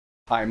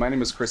Hi, my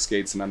name is Chris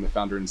Gates and I'm the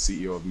founder and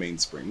CEO of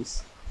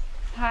Mainsprings.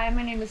 Hi,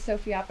 my name is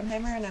Sophie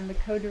Oppenheimer and I'm the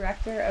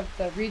co-director of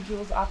the Reed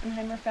Jules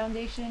Oppenheimer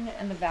Foundation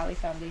and the Valley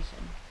Foundation.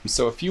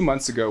 So a few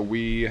months ago,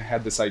 we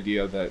had this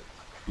idea that,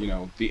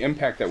 the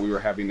impact that we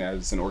were having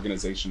as an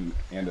organization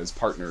and as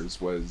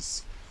partners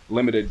was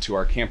limited to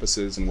our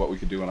campuses and what we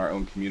could do in our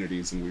own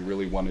communities, and we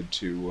really wanted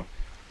to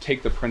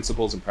take the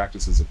principles and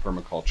practices of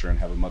permaculture and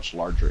have a much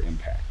larger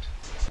impact.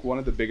 One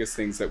of the biggest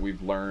things that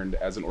we've learned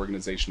as an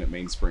organization at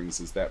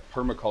Mainsprings is that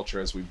permaculture,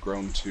 as we've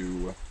grown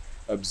to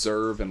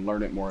observe and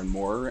learn it more and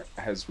more,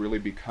 has really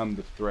become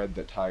the thread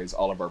that ties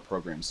all of our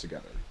programs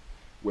together.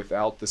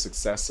 Without the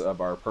success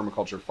of our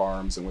permaculture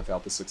farms and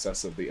without the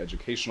success of the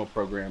educational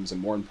programs, and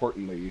more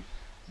importantly,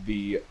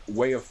 the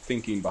way of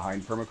thinking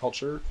behind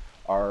permaculture,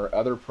 our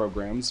other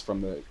programs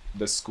from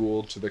the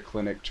school to the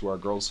clinic to our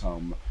girls'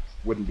 home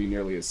wouldn't be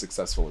nearly as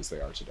successful as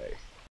they are today.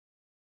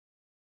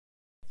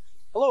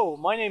 Hello,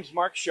 my name's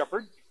Mark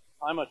Shepard.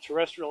 I'm a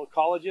terrestrial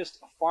ecologist,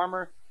 a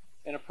farmer,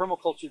 and a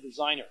permaculture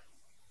designer.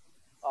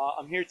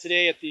 I'm here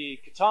today at the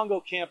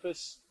Katongo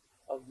campus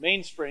of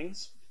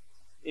Mainsprings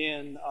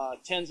in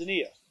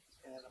Tanzania.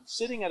 And I'm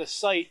sitting at a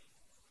site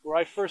where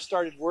I first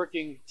started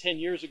working 10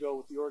 years ago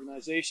with the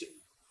organization.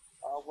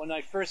 When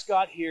I first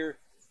got here,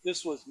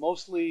 this was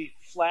mostly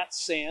flat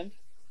sand,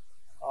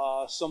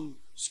 some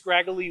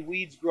scraggly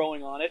weeds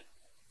growing on it,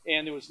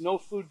 and there was no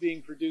food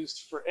being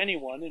produced for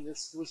anyone, and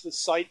this was the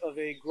site of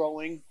a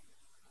growing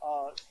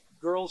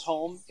girls'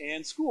 home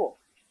and school.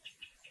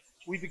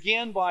 We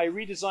began by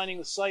redesigning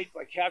the site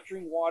by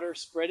capturing water,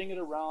 spreading it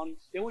around.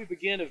 Then we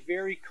began a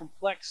very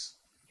complex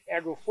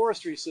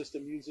agroforestry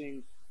system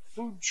using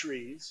food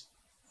trees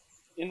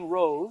in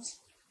rows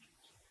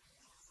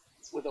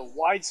with a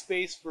wide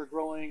space for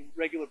growing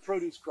regular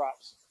produce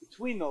crops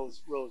between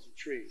those rows of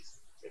trees.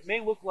 It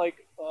may look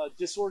like a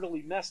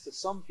disorderly mess to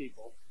some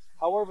people.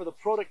 However, the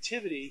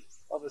productivity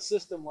of a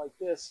system like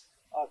this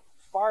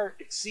far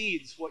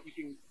exceeds what you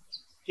can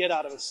get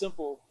out of a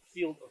simple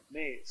field of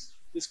maize.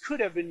 This could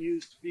have been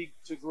used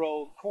to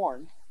grow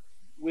corn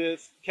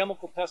with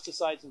chemical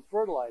pesticides and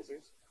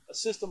fertilizers. A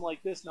system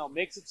like this now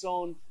makes its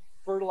own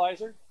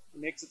fertilizer, it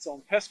makes its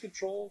own pest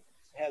control,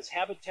 it has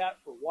habitat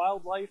for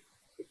wildlife,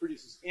 it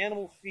produces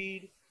animal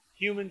feed,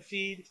 human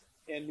feed,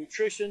 and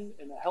nutrition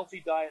and a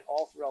healthy diet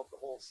all throughout the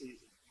whole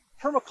season.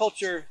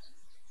 Permaculture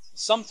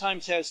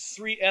sometimes has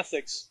three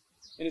ethics,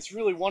 and it's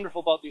really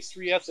wonderful about these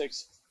three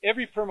ethics.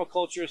 Every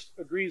permaculturist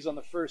agrees on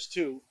the first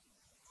two.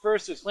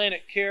 First is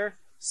planet care.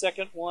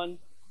 Second one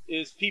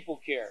is people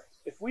care.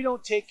 If we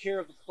don't take care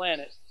of the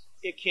planet,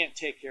 it can't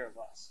take care of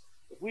us.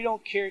 If we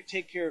don't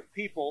take care of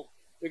people,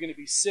 they're going to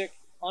be sick,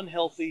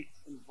 unhealthy,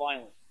 and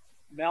violent,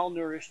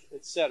 malnourished,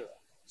 etc.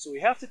 So we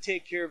have to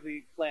take care of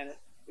the planet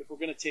if we're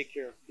going to take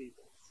care of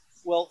people.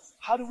 Well,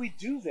 how do we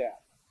do that?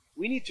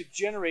 We need to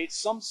generate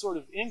some sort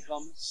of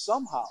income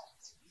somehow.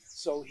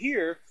 So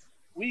here,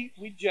 we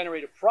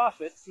generate a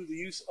profit through the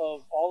use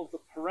of all of the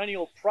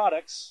perennial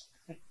products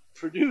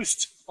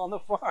produced on the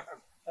farm.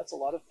 That's a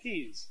lot of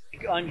peas.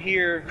 I'm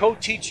here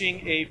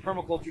co-teaching a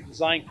permaculture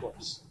design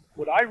course.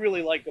 What I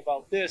really like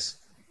about this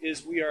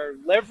is we are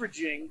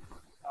leveraging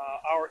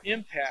our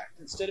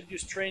impact. Instead of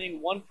just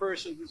training one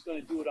person who's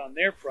going to do it on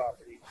their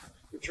property,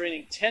 we're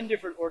training 10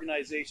 different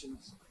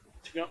organizations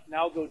to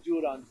now go do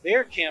it on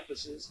their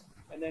campuses,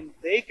 and then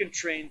they can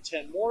train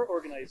 10 more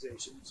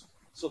organizations.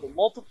 So the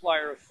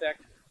multiplier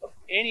effect of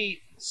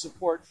any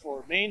support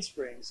for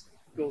Mainsprings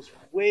goes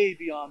way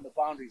beyond the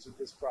boundaries of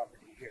this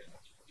property here.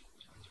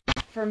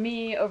 For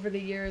me, over the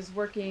years,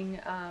 working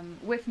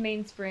with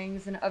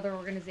Mainsprings and other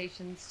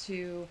organizations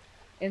to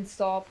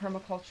install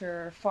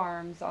permaculture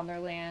farms on their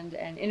land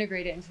and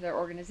integrate it into their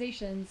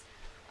organizations,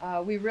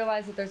 we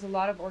realize that there's a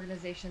lot of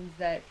organizations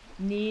that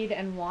need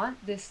and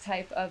want this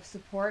type of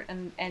support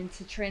and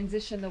to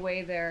transition the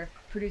way they're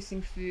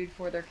producing food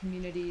for their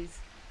communities,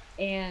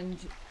 and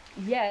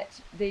yet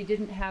they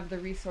didn't have the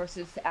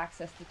resources to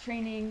access the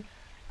training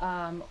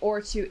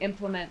or to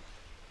implement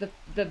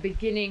the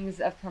beginnings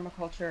of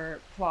permaculture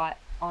plot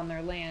on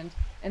their land.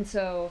 And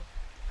so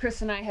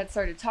Chris and I had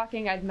started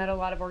talking. I'd met a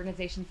lot of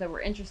organizations that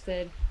were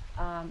interested,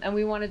 and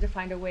we wanted to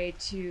find a way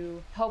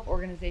to help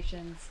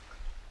organizations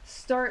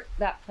start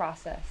that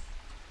process.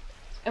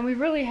 And we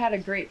really had a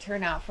great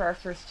turnout for our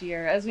first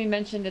year. As we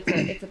mentioned,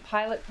 it's a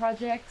pilot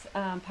project,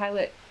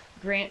 pilot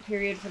grant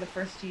period for the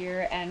first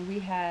year, and we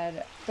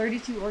had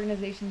 32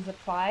 organizations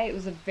apply. It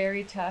was a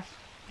very tough,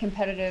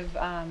 competitive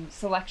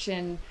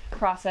selection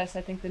process.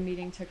 I think the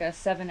meeting took us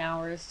 7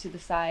 hours to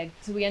decide.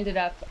 So we ended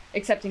up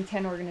accepting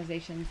 10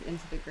 organizations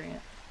into the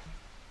grant.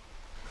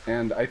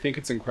 And I think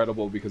it's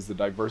incredible because the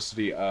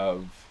diversity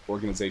of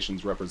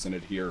organizations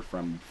represented here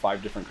from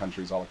 5 different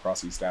countries all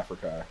across East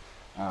Africa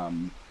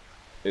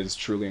is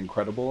truly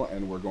incredible,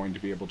 and we're going to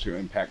be able to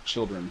impact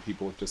children,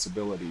 people with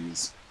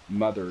disabilities,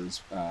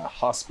 mothers,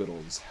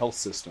 hospitals, health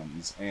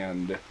systems,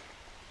 and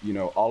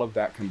all of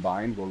that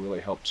combined will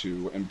really help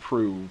to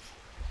improve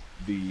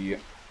the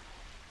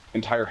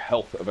entire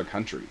health of a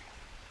country.